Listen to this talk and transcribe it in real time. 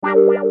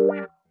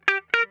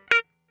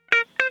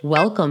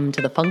Welcome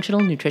to the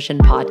Functional Nutrition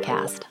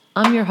Podcast.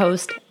 I'm your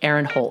host,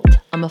 Erin Holt.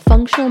 I'm a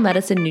functional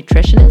medicine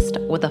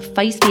nutritionist with a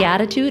feisty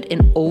attitude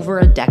and over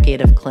a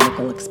decade of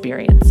clinical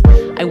experience.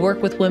 I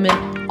work with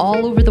women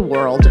all over the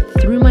world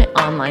through my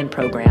online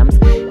programs,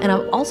 and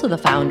I'm also the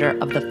founder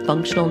of the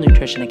Functional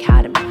Nutrition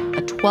Academy,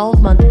 a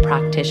 12-month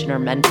practitioner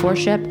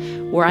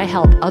mentorship where I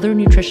help other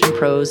nutrition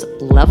pros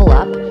level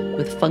up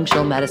with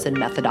functional medicine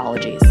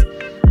methodologies.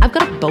 I've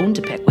got a bone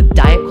to pick with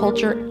diet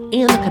culture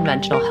and the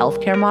conventional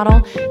healthcare model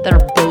that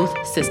are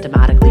both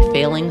systematically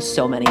failing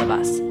so many of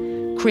us.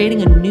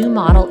 Creating a new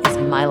model is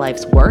my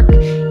life's work,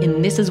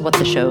 and this is what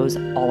the show's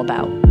all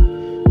about.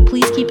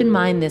 Please keep in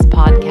mind this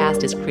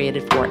podcast is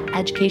created for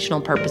educational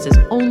purposes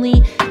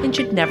only and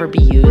should never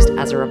be used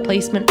as a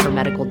replacement for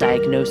medical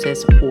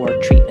diagnosis or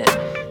treatment.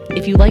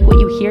 If you like what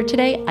you hear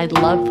today, I'd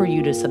love for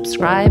you to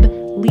subscribe,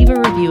 leave a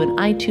review in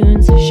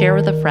iTunes, share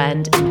with a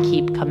friend, and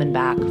keep coming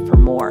back for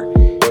more.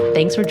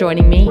 Thanks for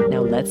joining me.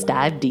 Now let's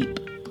dive deep.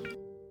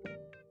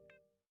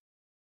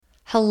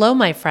 Hello,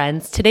 my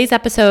friends. Today's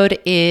episode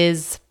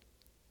has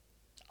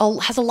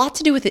a lot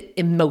to do with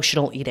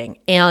emotional eating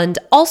and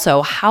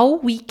also how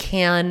we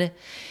can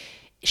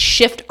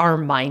shift our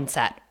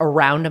mindset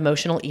around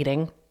emotional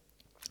eating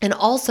and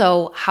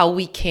also how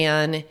we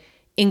can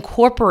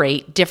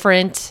incorporate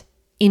different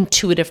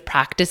intuitive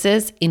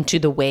practices into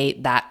the way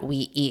that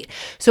we eat.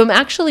 So I'm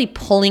actually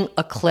pulling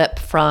a clip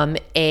from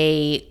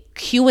a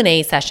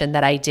Q&A session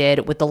that I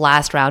did with the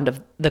last round of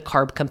the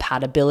Carb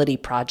Compatibility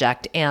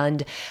Project.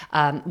 And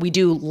we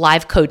do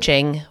live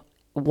coaching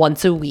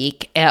once a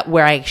week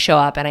where I show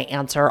up and I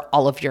answer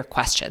all of your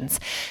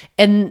questions.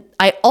 And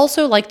I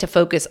also like to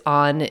focus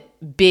on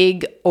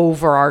big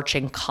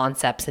overarching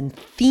concepts and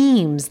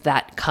themes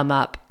that come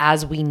up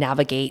as we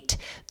navigate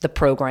the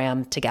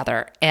program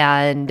together.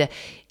 And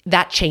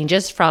that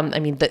changes from,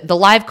 the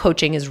live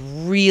coaching is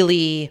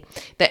really,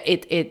 that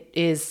it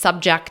is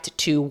subject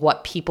to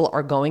what people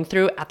are going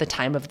through at the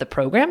time of the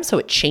program. So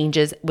it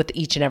changes with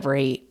each and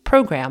every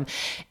program.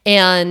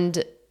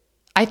 And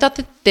I thought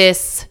that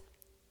this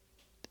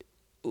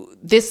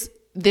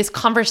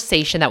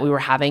conversation that we were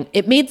having,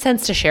 it made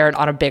sense to share it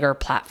on a bigger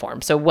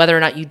platform. So whether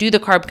or not you do the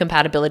Carb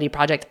Compatibility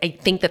Project, I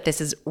think that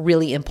this is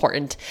really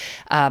important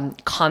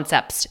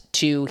concepts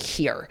to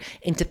hear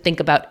and to think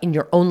about in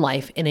your own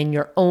life and in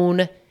your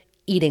own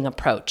eating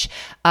approach.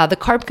 The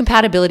Carb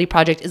Compatibility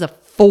Project is a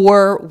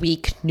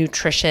 4-week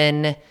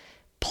nutrition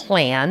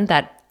plan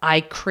that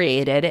I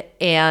created,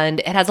 and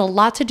it has a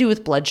lot to do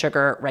with blood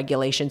sugar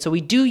regulation. So we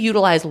do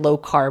utilize low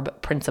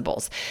carb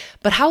principles,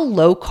 but how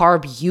low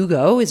carb you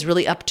go is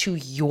really up to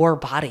your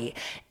body.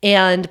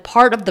 And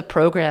part of the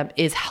program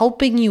is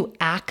helping you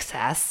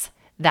access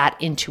that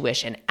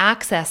intuition,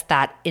 access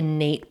that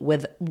innate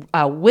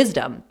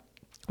wisdom,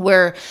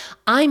 where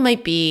I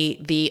might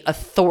be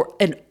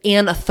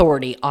an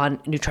authority on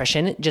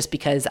nutrition just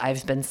because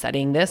I've been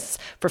studying this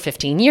for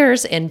 15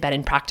 years and been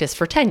in practice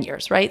for 10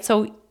 years, right?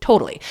 So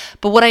totally.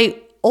 But what I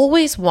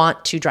always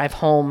want to drive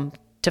home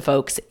to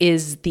folks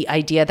is the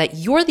idea that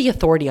you're the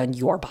authority on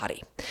your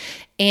body.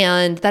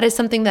 And that is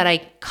something that I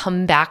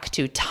come back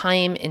to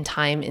time and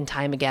time and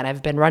time again.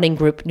 I've been running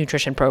group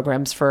nutrition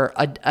programs for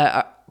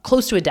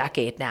close to a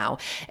decade now.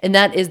 And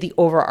that is the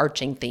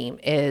overarching theme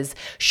is,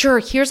 sure,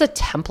 here's a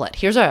template.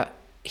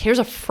 Here's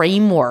a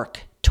framework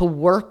to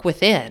work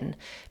within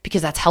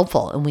because that's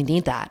helpful and we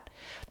need that.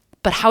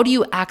 But how do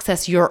you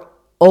access your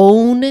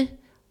own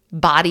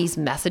body's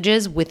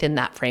messages within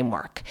that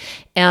framework?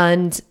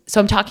 And so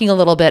I'm talking a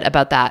little bit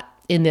about that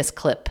in this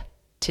clip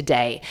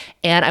today.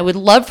 And I would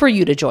love for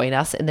you to join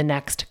us in the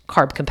next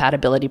Carb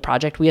Compatibility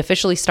Project. We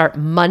officially start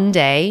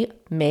Monday,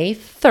 May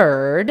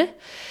 3rd.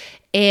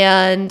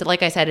 And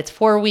like I said, it's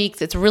 4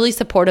 weeks. It's really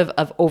supportive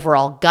of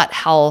overall gut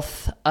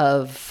health,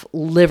 of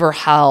liver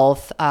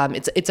health.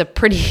 It's a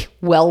pretty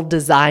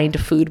well-designed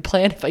food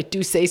plan, if I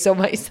do say so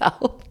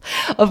myself.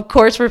 Of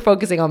course, we're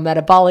focusing on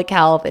metabolic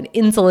health and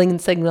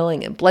insulin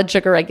signaling and blood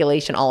sugar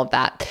regulation, all of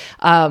that.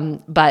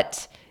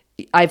 But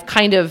I've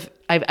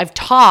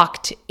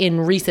talked in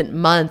recent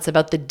months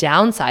about the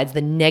downsides,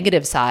 the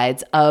negative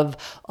sides of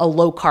a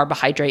low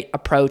carbohydrate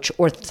approach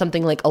or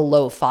something like a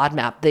low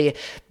FODMAP.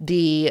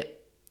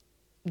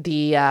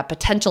 The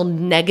potential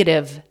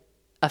negative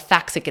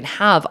effects it can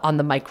have on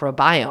the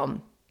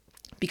microbiome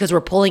because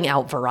we're pulling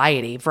out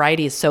variety.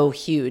 Variety is so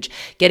huge.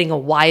 Getting a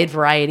wide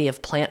variety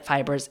of plant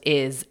fibers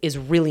is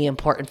really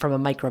important from a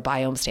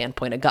microbiome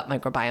standpoint, a gut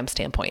microbiome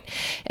standpoint.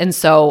 And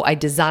so I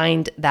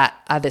designed that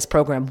this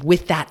program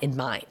with that in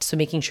mind. So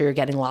making sure you're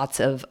getting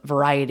lots of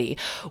variety.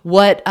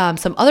 What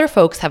some other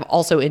folks have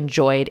also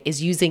enjoyed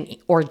is using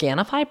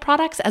Organifi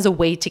products as a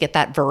way to get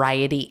that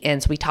variety in.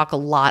 So we talk a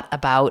lot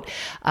about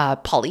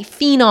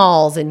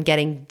polyphenols and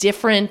getting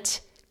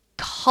different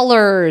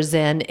colors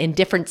and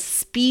different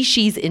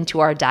species into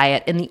our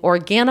diet. And the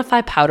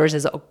Organifi powders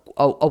is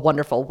a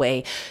wonderful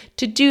way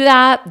to do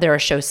that. They're a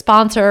show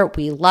sponsor.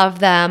 We love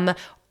them.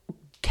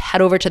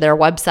 head over to their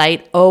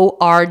website,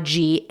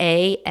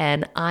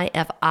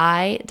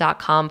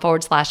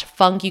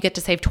 organifi.com/funk. You get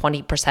to save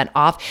 20%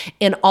 off.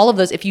 And all of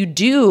those, if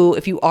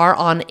you are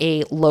on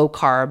a low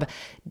carb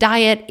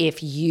diet,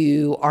 if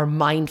you are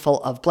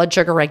mindful of blood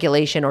sugar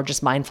regulation or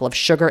just mindful of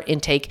sugar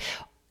intake,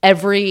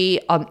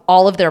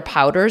 all of their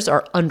powders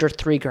are under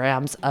 3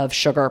 grams of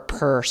sugar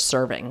per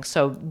serving.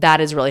 So that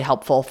is really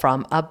helpful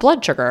from a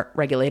blood sugar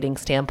regulating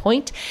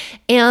standpoint.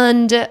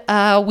 And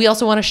we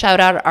also want to shout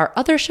out our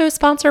other show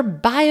sponsor,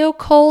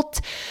 BioCult.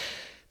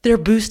 Their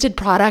boosted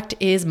product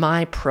is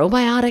my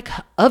probiotic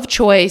of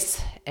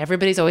choice.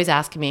 Everybody's always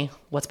asking me,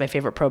 what's my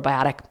favorite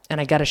probiotic?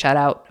 And I got to shout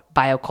out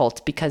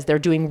BioCult because they're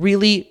doing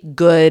really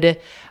good.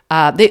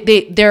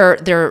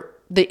 They're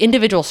the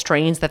individual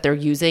strains that they're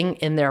using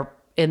in their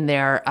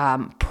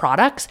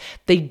products,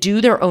 they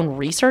do their own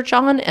research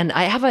on. And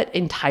I have an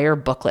entire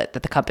booklet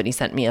that the company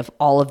sent me of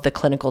all of the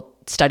clinical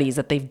studies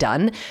that they've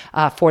done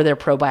for their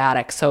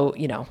probiotics. So,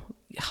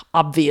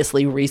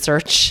 obviously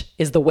research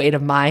is the weight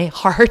of my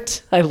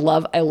heart. I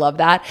love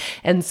that.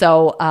 And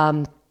so,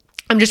 I'm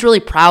just really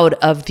proud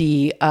of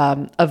the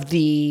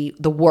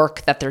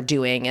work that they're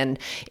doing and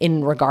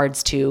in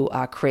regards to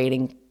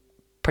creating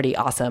pretty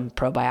awesome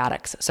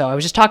probiotics. So I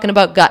was just talking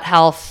about gut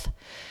health.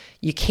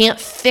 You can't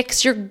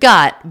fix your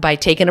gut by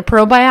taking a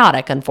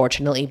probiotic,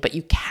 unfortunately, but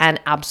you can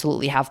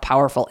absolutely have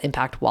powerful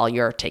impact while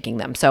you're taking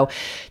them. So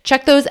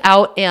check those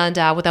out. And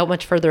without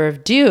much further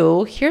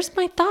ado, here's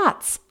my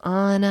thoughts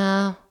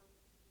on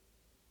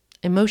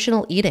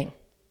emotional eating.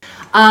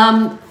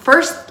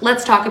 First,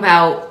 let's talk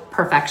about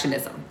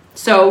perfectionism.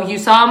 So you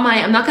saw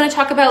I'm not going to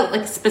talk about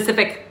like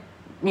specific,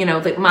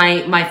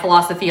 my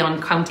philosophy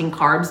on counting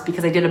carbs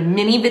because I did a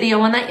mini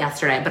video on that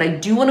yesterday, but I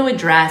do want to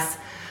address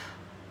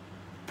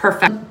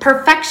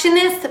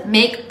perfectionists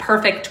make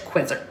perfect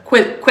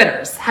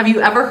quitters. Have you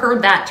ever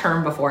heard that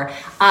term before?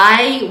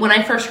 When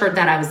I first heard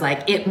that, I was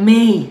like,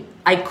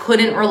 I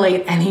couldn't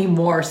relate any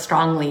more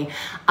strongly.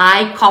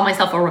 I call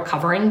myself a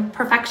recovering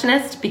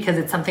perfectionist because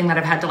it's something that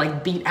I've had to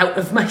like beat out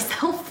of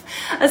myself,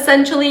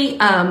 essentially.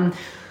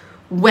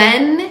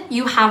 When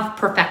you have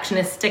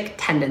perfectionistic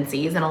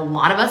tendencies, and a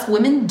lot of us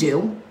women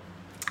do,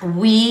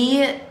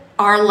 we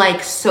are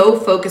like so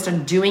focused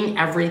on doing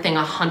everything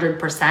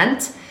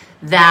 100%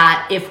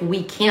 that if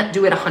we can't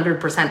do it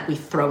 100%, we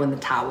throw in the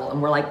towel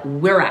and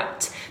we're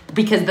out.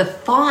 Because the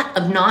thought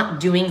of not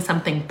doing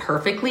something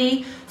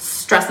perfectly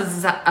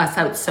stresses us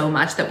out so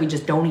much that we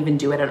just don't even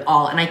do it at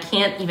all. And I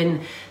can't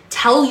even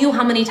tell you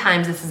how many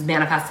times this has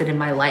manifested in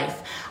my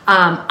life.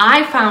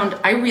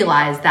 I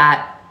realized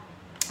that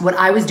what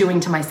I was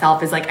doing to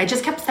myself is like, I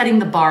just kept setting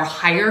the bar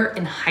higher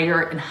and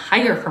higher and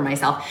higher for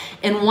myself.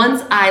 And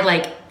once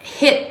I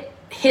hit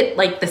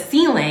like the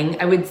ceiling,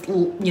 I would,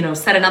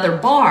 set another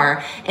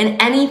bar,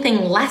 and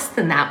anything less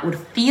than that would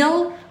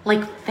feel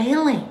like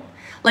failing.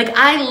 Like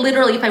I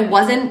literally, if I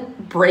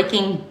wasn't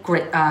breaking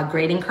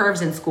grading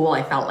curves in school,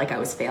 I felt like I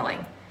was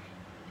failing.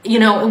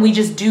 And we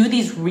just do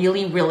these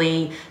really,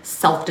 really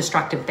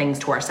self-destructive things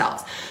to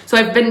ourselves. So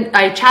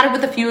I chatted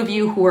with a few of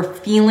you who are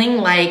feeling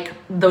like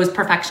those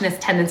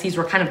perfectionist tendencies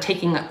were kind of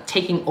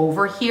taking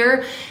over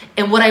here.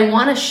 And what I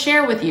want to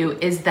share with you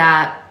is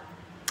that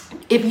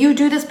if you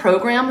do this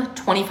program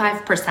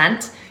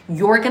 25%,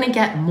 you're going to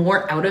get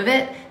more out of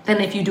it than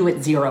if you do it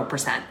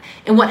 0%.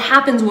 And what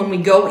happens when we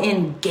go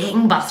in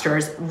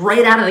gangbusters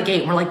right out of the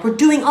gate, and we're like, we're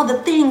doing all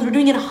the things, we're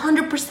doing it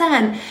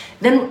 100%.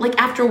 Then like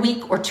after a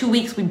week or 2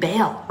 weeks, we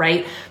bail,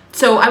 right?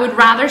 So I would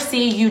rather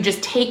see you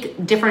just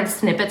take different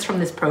snippets from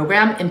this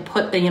program and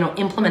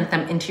implement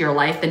them into your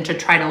life than to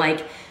try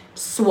to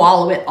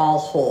swallow it all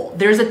whole.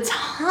 There's a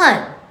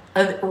ton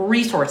of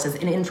resources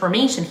and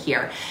information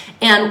here.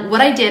 And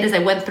what I did is I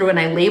went through and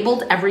I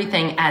labeled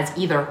everything as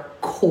either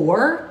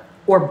core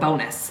or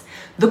bonus.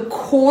 The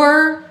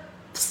core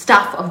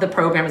stuff of the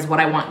program is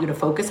what I want you to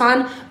focus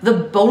on. The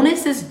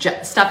bonus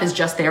stuff is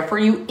just there for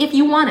you if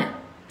you want it.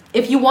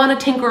 If you want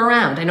to tinker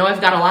around. I know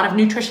I've got a lot of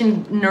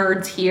nutrition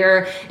nerds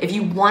here. If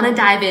you want to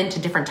dive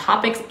into different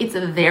topics, it's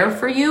there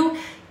for you.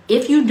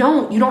 If you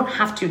don't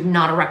have to,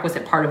 not a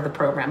requisite part of the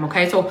program,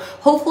 okay? So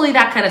hopefully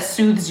that kind of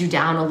soothes you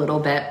down a little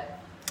bit.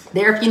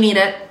 There if you need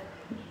it,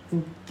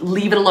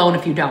 leave it alone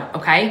if you don't,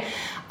 okay?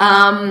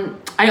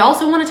 I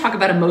also want to talk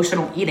about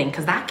emotional eating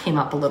because that came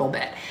up a little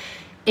bit.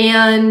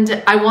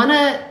 And I want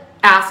to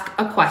ask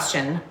a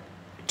question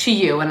to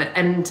you,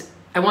 and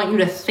I want you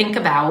to think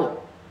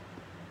about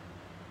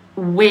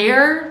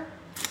where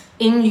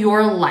in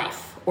your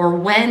life or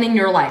when in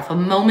your life, a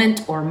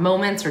moment or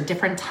moments or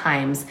different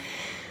times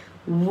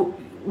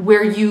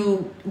where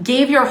you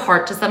gave your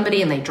heart to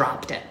somebody and they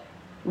dropped it.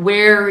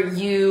 Where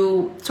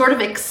you sort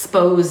of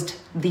exposed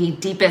the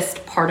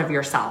deepest part of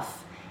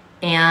yourself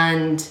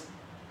and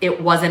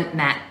it wasn't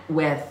met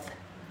with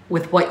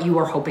what you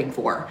were hoping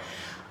for.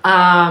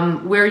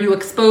 Where you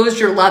exposed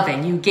your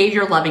loving, you gave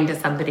your loving to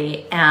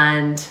somebody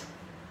and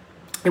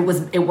it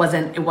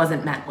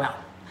wasn't met well.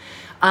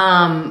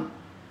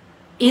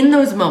 In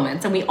those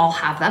moments, and we all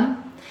have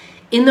them,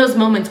 in those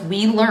moments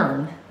we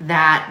learn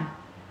that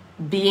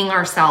being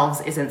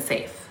ourselves isn't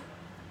safe.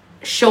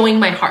 showing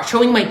my heart,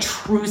 showing my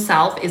true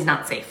self is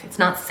not safe. It's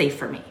not safe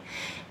for me.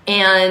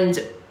 And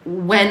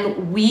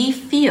when we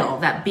feel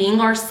that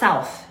being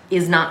ourself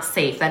is not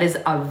safe, that is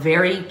a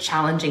very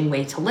challenging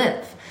way to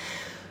live.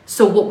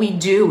 So what we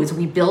do is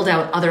we build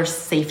out other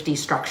safety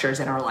structures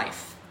in our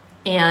life.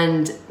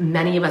 And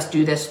many of us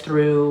do this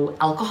through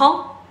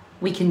alcohol.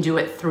 We can do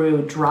it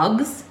through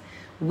drugs.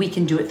 We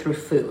can do it through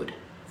food.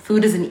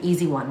 Food is an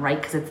easy one, right?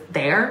 Because it's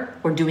there,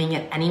 we're doing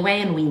it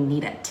anyway, and we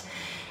need it.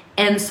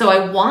 And so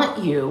I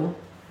want you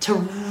to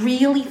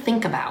really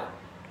think about,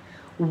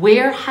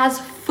 where has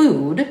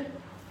food,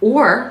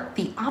 or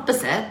the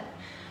opposite,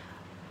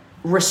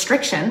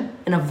 restriction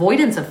and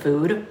avoidance of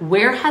food,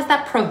 where has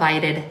that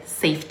provided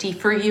safety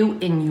for you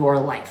in your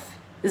life?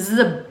 This is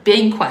a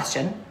big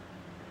question.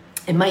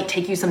 It might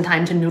take you some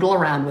time to noodle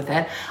around with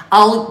it.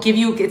 I'll give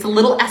you, it's a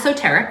little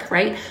esoteric,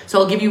 right? So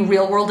I'll give you a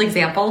real world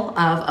example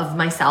of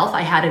myself.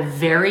 I had a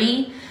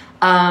very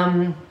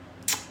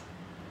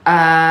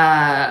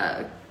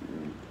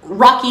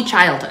rocky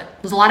childhood.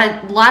 There was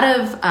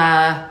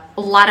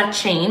a lot of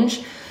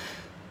change.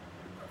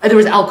 There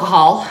was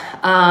alcohol.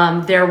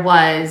 There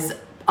was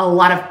a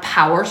lot of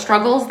power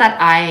struggles that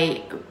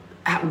I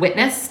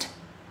witnessed,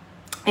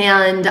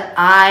 and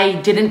I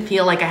didn't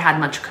feel like I had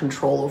much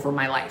control over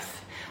my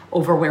life,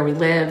 over where we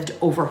lived,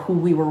 over who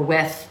we were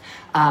with,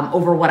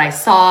 over what I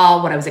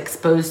saw, what I was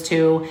exposed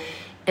to.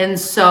 And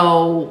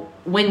so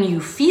when you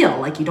feel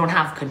like you don't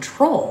have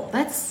control,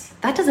 that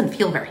doesn't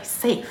feel very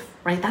safe,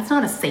 right? That's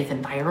not a safe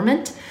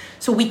environment.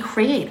 So we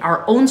create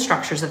our own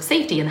structures of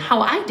safety. And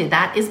how I did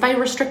that is by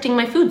restricting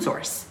my food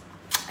source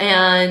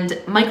and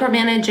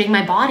micromanaging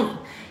my body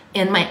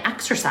and my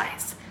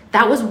exercise.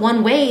 That was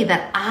one way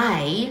that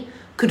I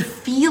could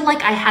feel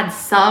like I had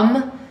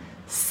some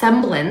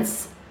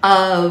semblance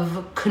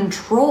of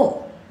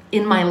control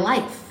in my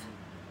life.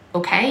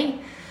 Okay?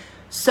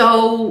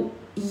 So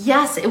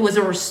yes, it was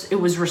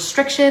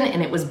restriction,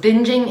 and it was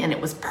binging, and it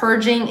was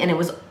purging, and it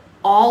was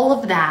all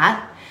of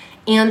that.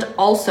 And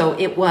also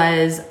it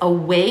was a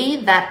way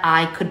that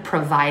I could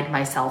provide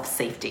myself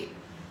safety.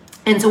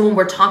 And so when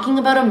we're talking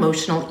about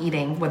emotional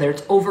eating, whether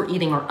it's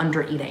overeating or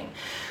undereating,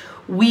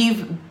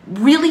 we've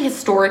really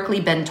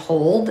historically been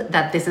told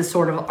that this is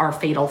sort of our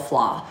fatal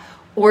flaw,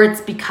 or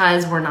it's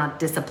because we're not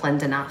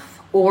disciplined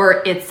enough,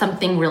 or it's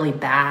something really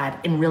bad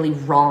and really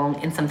wrong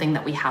and something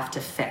that we have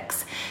to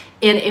fix.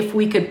 And if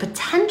we could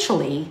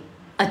potentially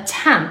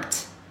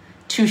attempt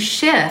to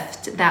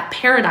shift that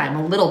paradigm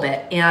a little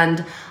bit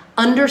and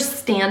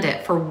understand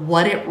it for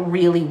what it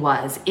really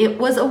was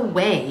a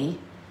way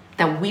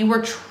that we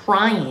were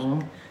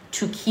trying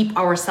to keep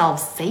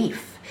ourselves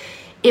safe.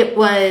 It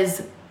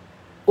was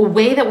a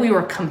way that we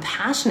were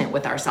compassionate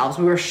with ourselves.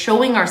 We were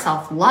showing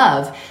ourselves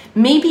love,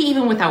 maybe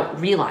even without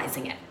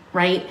realizing it,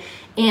 right?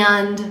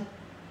 And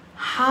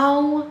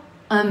how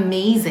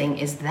amazing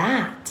is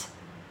that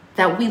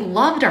we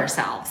loved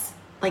ourselves,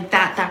 like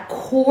that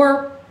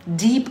core,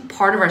 deep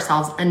part of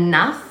ourselves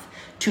enough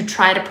to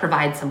try to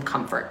provide some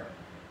comfort.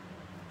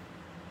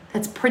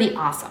 That's pretty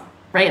awesome,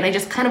 right? And I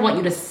just kind of want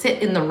you to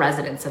sit in the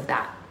resonance of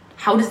that.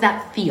 How does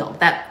that feel?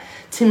 That,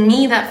 to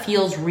me, that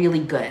feels really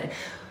good.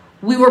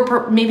 We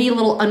were maybe a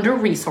little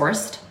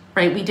under-resourced,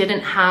 right? We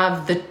didn't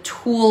have the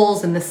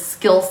tools and the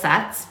skill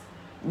sets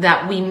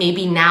that we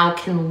maybe now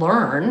can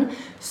learn.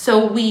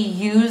 So we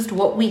used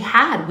what we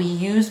had. We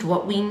used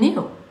what we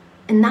knew.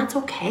 And that's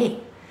okay.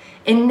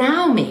 And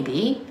now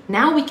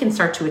we can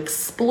start to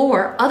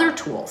explore other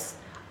tools,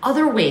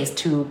 other ways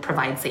to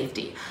provide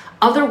safety,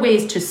 other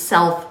ways to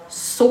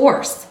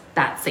self-source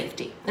that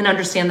safety, and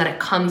understand that it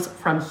comes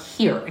from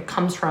here. It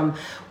comes from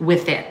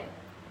within.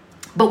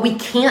 But we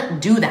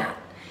can't do that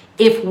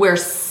if we're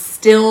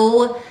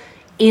still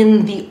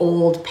in the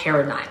old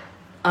paradigm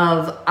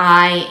of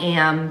I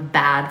am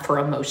bad for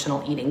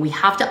emotional eating. We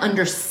have to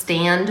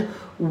understand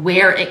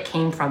where it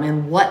came from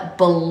and what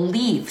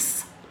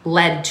beliefs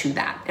led to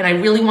that. And I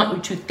really want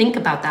you to think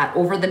about that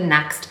over the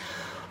next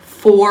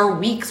 4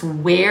 weeks.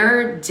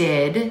 Where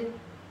did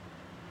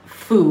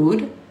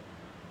food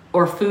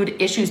or food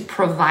issues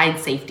provide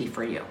safety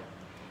for you?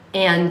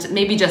 And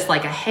maybe just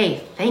like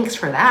hey, thanks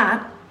for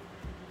that.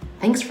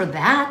 Thanks for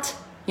that.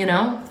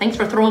 Thanks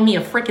for throwing me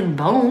a freaking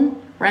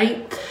bone,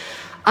 right?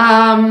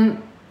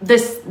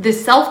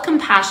 This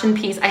self-compassion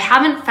piece, I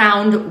haven't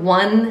found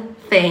one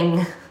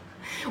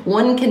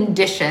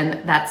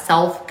condition that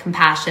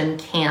self-compassion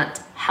can't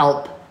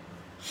help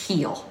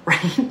heal,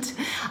 right?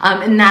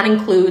 And that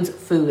includes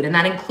food, and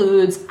that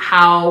includes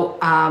how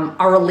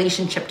our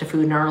relationship to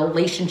food and our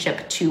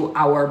relationship to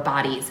our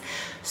bodies.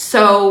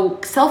 So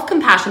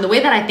self-compassion, the way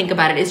that I think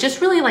about it is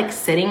just really like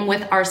sitting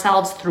with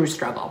ourselves through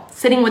struggle,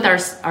 sitting with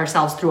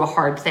ourselves through a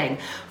hard thing.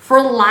 For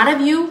a lot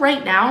of you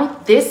right now,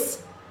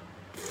 this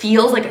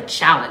feels like a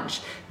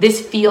challenge.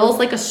 This feels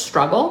like a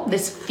struggle.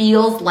 This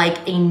feels like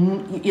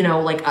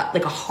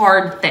a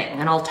hard thing.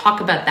 And I'll talk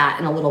about that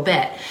in a little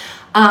bit.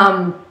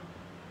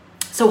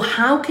 So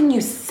how can you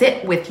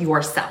sit with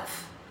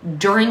yourself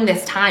during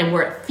this time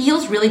where it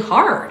feels really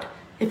hard?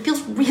 It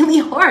feels really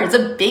hard. It's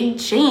a big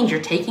change.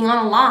 You're taking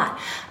on a lot.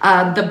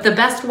 The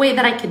best way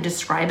that I could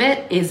describe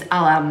it is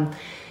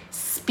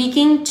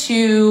speaking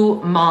to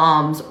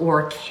moms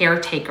or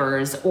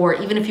caretakers, or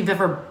even if you've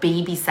ever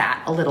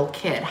babysat a little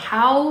kid,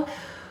 how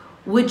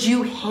would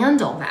you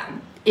handle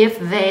them if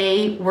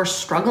they were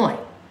struggling,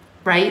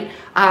 right?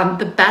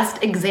 The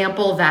best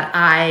example that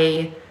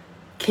I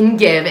can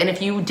give, and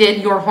if you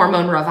did your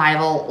hormone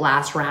revival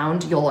last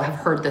round, you'll have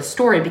heard this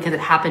story because it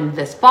happened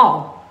this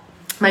fall.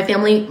 My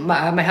family,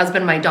 my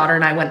husband, my daughter,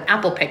 and I went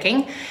apple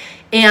picking,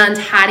 and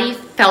Hattie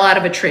fell out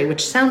of a tree,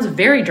 which sounds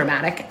very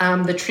dramatic.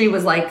 The tree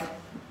was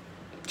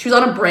she was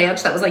on a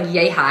branch that was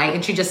yay high,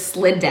 and she just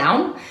slid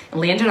down and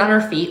landed on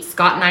her feet.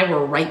 Scott and I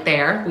were right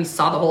there. We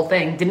saw the whole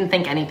thing, didn't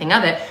think anything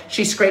of it.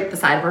 She scraped the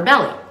side of her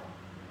belly,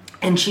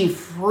 and she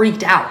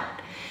freaked out,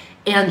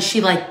 and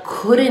she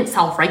couldn't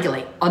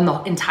self-regulate on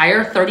the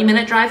entire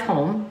 30-minute drive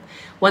home.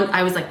 When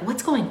I was like,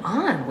 what's going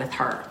on with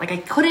her? I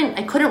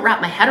couldn't wrap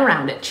my head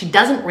around it. She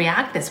doesn't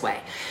react this way.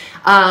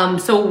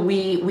 So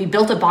we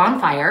built a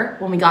bonfire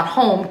when we got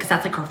home, because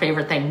that's her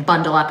favorite thing,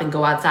 bundle up and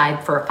go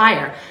outside for a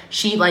fire.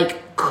 She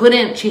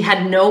she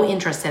had no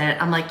interest in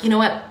it. I'm like, you know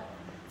what?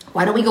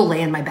 Why don't we go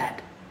lay in my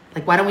bed?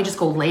 Why don't we just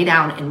go lay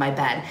down in my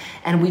bed?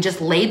 And we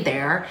just laid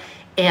there.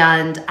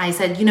 And I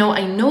said,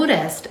 I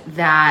noticed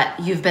that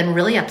you've been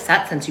really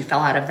upset since you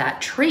fell out of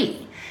that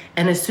tree.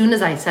 And as soon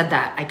as I said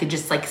that, I could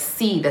just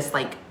see this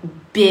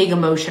big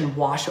emotion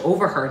wash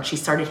over her, and she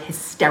started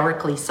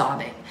hysterically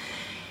sobbing.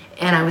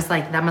 And I was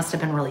like, that must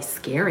have been really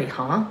scary,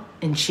 huh?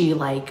 And she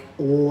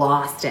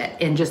lost it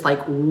and just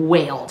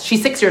wailed.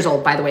 She's 6 years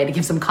old, by the way, to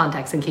give some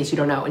context in case you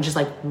don't know, and just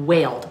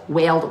wailed.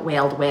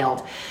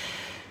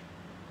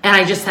 And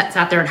I just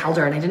sat there and held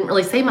her, and I didn't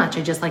really say much.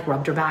 I just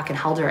rubbed her back and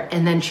held her.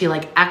 And then she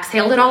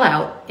exhaled it all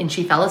out, and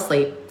she fell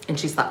asleep, and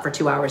she slept for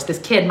 2 hours. This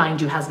kid,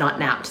 mind you, has not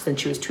napped since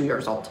she was 2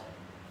 years old.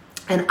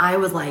 And I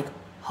was like,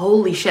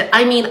 holy shit.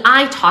 I mean,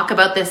 I talk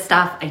about this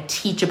stuff. I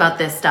teach about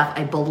this stuff.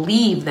 I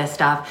believe this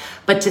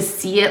stuff. But to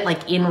see it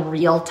in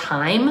real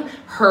time,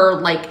 her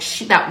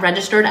that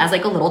registered as a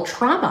little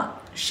trauma.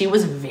 She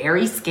was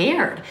very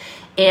scared.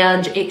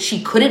 And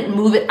she couldn't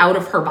move it out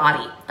of her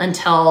body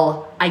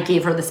until I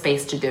gave her the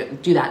space to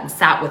do that and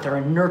sat with her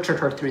and nurtured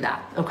her through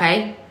that.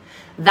 Okay?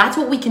 That's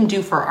what we can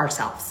do for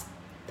ourselves.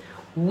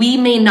 We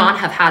may not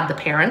have had the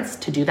parents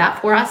to do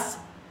that for us,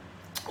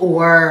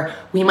 or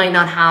we might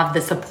not have the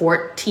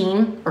support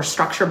team or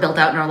structure built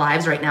out in our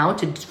lives right now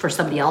for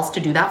somebody else to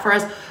do that for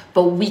us,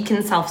 but we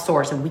can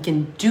self-source, and we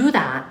can do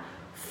that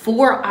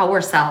for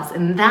ourselves.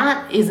 And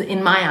that is,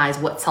 in my eyes,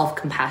 what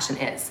self-compassion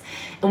is.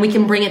 And we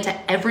can bring it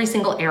to every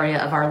single area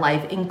of our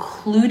life,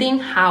 including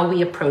how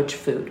we approach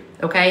food,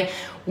 okay?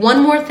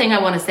 One more thing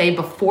I want to say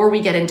before we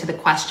get into the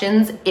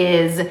questions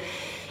is,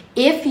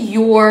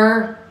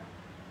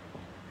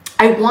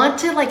 I want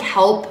to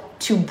help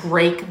to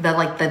break the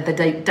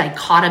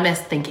dichotomous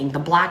thinking, the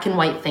black and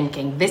white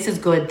thinking. This is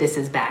good, this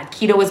is bad.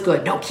 Keto is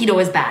good, no,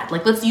 keto is bad.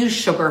 Let's use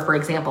sugar, for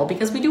example,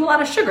 because we do a lot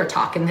of sugar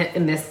talk in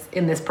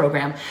this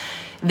program.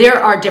 There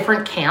are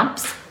different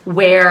camps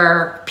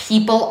where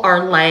people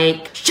are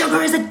like,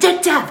 sugar is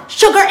addictive,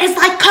 sugar is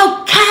like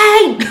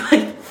cocaine,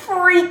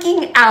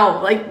 freaking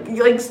out,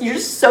 you're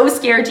so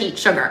scared to eat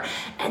sugar.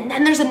 And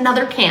then there's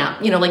another camp,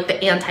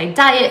 the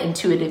anti-diet,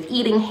 intuitive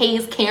eating,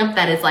 HAES camp,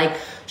 that is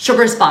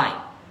sugar is fine.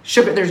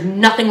 Sugar, there's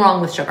nothing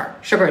wrong with sugar.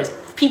 Sugar is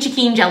peachy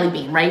keen jelly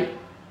bean, right?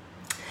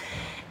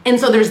 And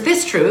so there's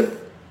this truth,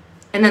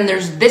 and then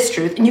there's this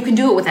truth, and you can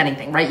do it with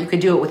anything, right? You can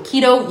do it with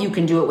keto, you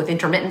can do it with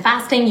intermittent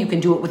fasting, you can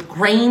do it with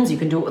grains, you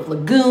can do it with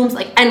legumes,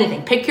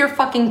 anything. Pick your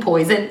fucking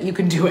poison, you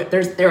can do it.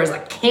 There is a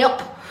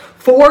camp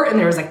for, and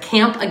there is a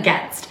camp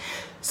against.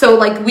 So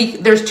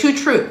there's two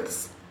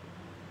truths.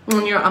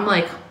 And I'm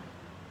like,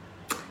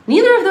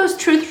 neither of those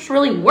truths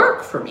really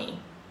work for me.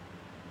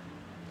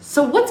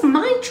 So what's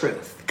my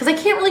truth? Because I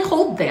can't really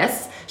hold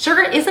this.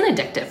 Sugar isn't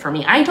addictive for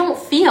me. I don't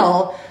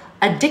feel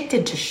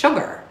addicted to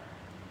sugar.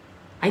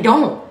 I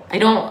don't.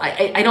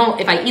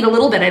 If I eat a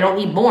little bit, I don't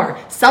need more.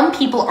 Some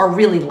people are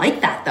really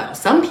like that though.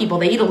 Some people,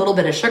 they eat a little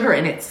bit of sugar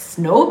and it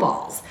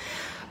snowballs.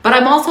 But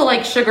I'm also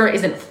sugar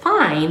isn't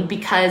fine,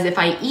 because if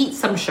I eat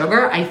some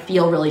sugar, I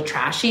feel really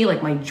trashy.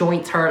 My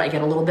joints hurt. I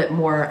get a little bit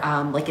more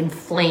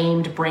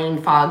inflamed,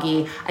 brain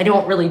foggy. I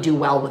don't really do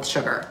well with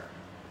sugar.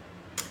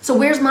 So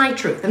where's my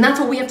truth? And that's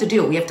what we have to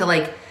do. We have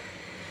to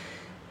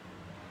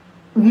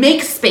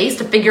make space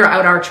to figure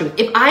out our truth.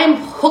 If I'm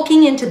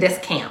hooking into this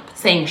camp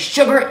saying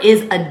sugar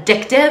is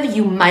addictive,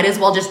 you might as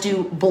well just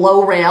do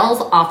blow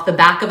rails off the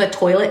back of a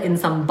toilet in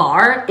some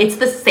bar. It's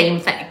the same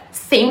thing.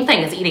 Same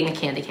thing as eating a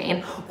candy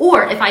cane.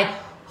 Or if I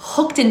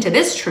hooked into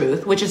this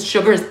truth, which is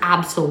sugar is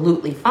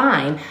absolutely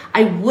fine,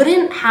 I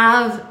wouldn't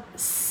have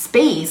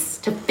space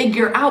to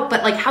figure out,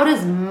 but how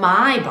does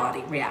my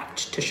body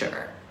react to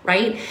sugar,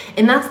 right?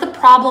 And that's the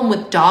problem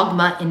with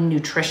dogma in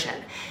nutrition,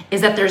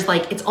 is that there's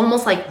it's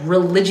almost like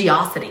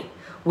religiosity,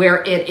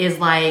 where it is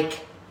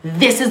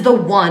this is the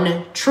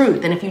one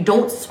truth. And if you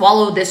don't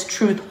swallow this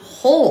truth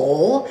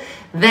whole,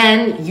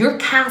 then you're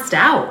cast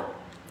out.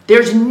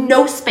 There's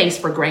no space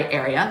for gray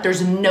area.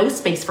 There's no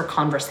space for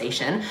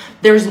conversation.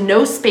 There's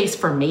no space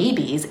for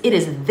maybes. It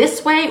is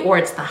this way or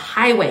it's the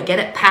highway. Get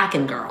it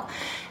packing, girl.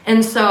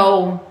 And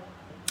so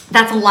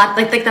that's a lot,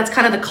 like that's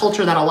kind of the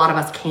culture that a lot of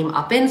us came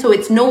up in. So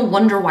it's no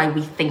wonder why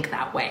we think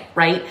that way,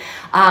 right?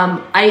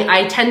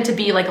 I tend to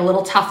be like a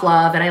little tough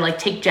love, and I like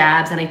take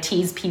jabs and I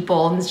tease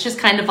people, and it's just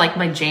kind of like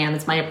my jam,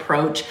 it's my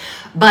approach.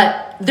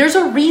 But there's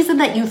a reason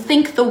that you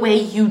think the way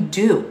you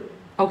do,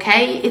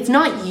 okay? It's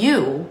not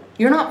you.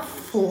 You're not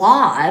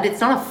flawed.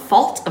 It's not a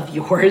fault of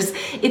yours.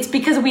 It's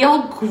because we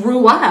all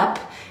grew up,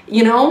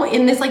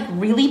 in this like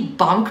really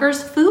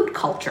bonkers food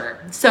culture.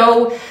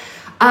 So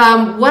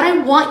what I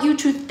want you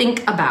to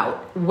think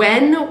about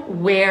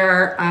when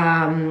we're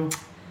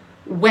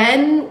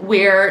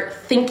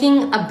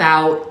thinking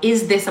about,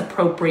 is this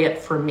appropriate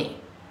for me?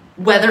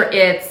 Whether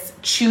it's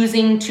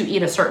choosing to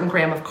eat a certain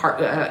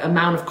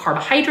amount of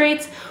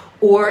carbohydrates,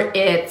 or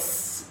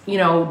it's,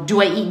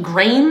 do I eat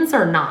grains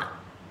or not?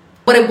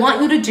 What I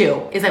want you to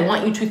do is I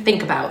want you to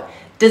think about,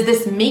 does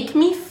this make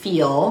me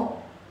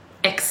feel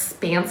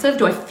expansive?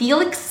 Do I feel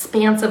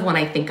expansive when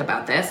I think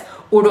about this?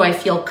 Or do I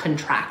feel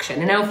contraction?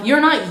 And now if you're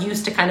not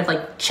used to kind of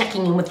like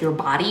checking in with your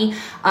body,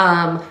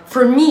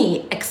 for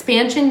me,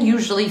 expansion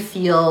usually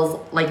feels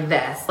like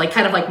this, like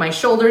kind of like my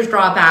shoulders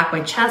draw back,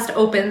 my chest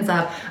opens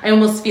up. I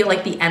almost feel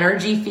like the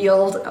energy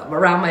field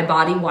around my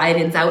body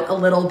widens out a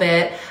little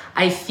bit.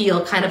 I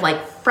feel kind of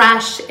like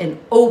fresh and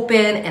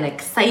open and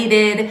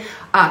excited.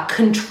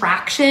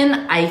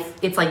 Contraction,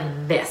 it's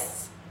like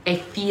this. I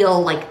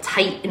feel like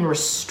tight and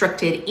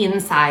restricted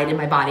inside in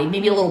my body,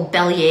 maybe a little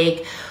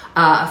bellyache,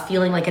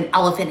 feeling like an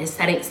elephant is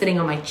sitting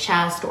on my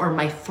chest or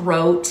my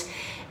throat.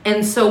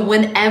 And so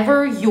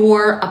whenever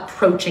you're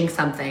approaching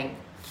something,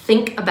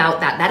 think about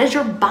that. That is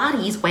your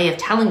body's way of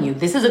telling you,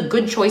 this is a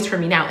good choice for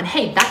me now. And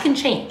hey, that can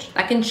change.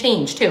 That can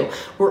change too.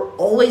 We're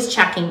always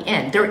checking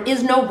in. There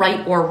is no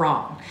right or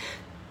wrong.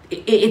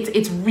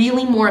 It's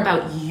really more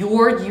about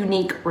your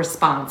unique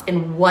response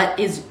and what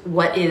is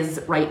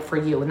right for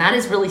you. And that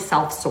is really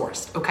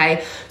self-sourced,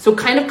 okay? So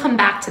kind of come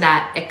back to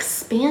that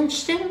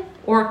expansion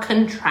or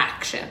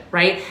contraction,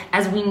 right?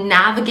 As we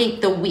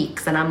navigate the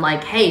weeks and I'm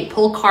like, hey,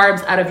 pull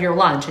carbs out of your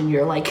lunch. And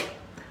you're like,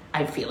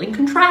 I'm feeling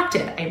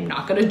contracted. I'm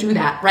not going to do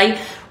that, right?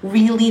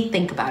 Really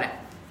think about it.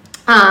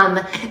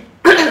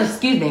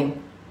 Excuse me.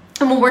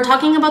 And when we're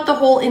talking about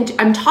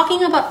I'm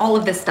talking about all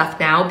of this stuff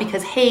now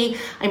because, hey,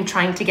 I'm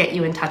trying to get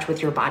you in touch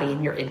with your body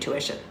and your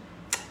intuition.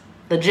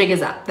 The jig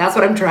is up. That's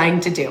what I'm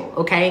trying to do,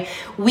 okay?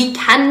 We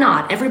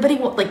cannot,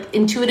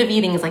 intuitive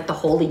eating is like the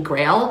holy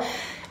grail.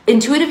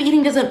 Intuitive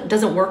eating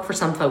doesn't work for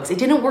some folks. It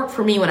didn't work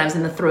for me when I was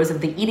in the throes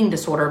of the eating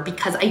disorder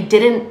because I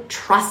didn't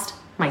trust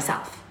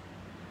myself.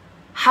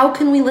 How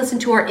can we listen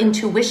to our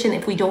intuition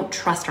if we don't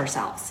trust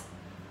ourselves?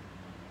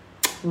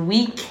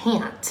 We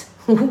can't.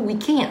 We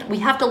can't. We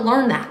have to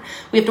learn that.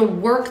 We have to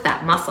work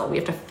that muscle. We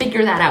have to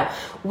figure that out.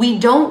 We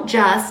don't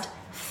just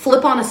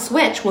flip on a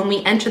switch when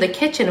we enter the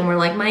kitchen and we're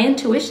like, my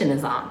intuition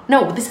is on.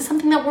 No, this is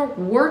something that we're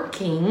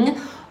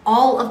working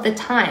all of the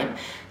time.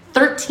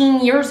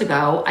 13 years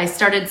ago, I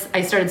started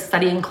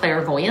studying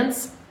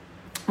clairvoyance,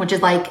 which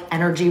is like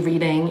energy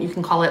reading. You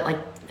can call it like,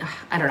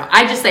 I don't know.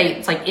 I just say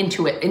it's like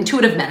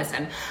intuitive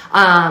medicine,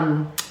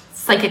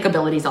 psychic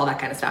abilities, all that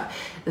kind of stuff.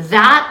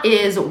 That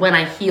is when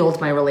I healed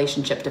my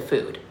relationship to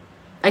food.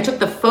 I took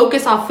the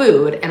focus off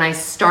food and I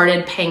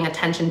started paying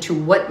attention to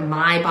what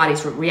my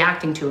body's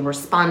reacting to and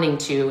responding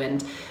to,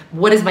 and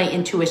what is my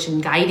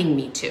intuition guiding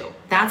me to.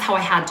 That's how I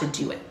had to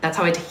do it. That's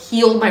how I had to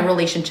heal my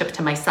relationship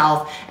to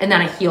myself, and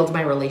then I healed my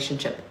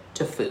relationship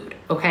to food,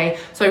 okay?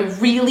 So I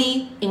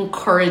really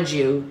encourage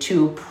you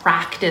to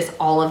practice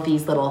all of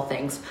these little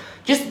things.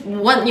 Just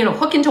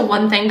hook into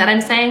one thing that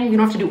I'm saying. You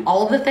don't have to do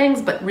all of the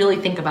things, but really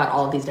think about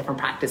all of these different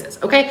practices,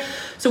 okay?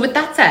 So with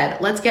that said,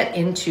 let's get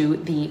into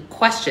the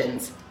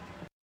questions.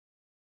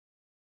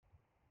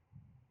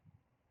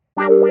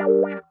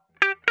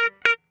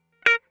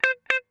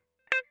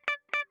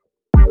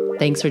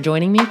 Thanks for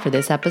joining me for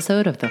this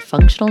episode of the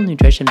Functional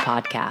Nutrition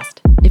Podcast.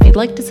 If you'd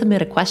like to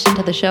submit a question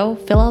to the show,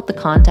 fill out the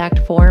contact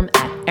form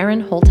at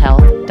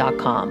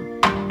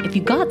erinholthealth.com. If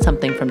you got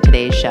something from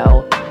today's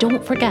show,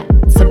 don't forget,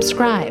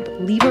 subscribe,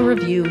 leave a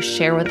review,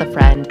 share with a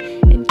friend,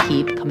 and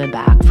keep coming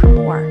back for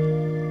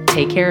more.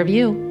 Take care of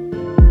you.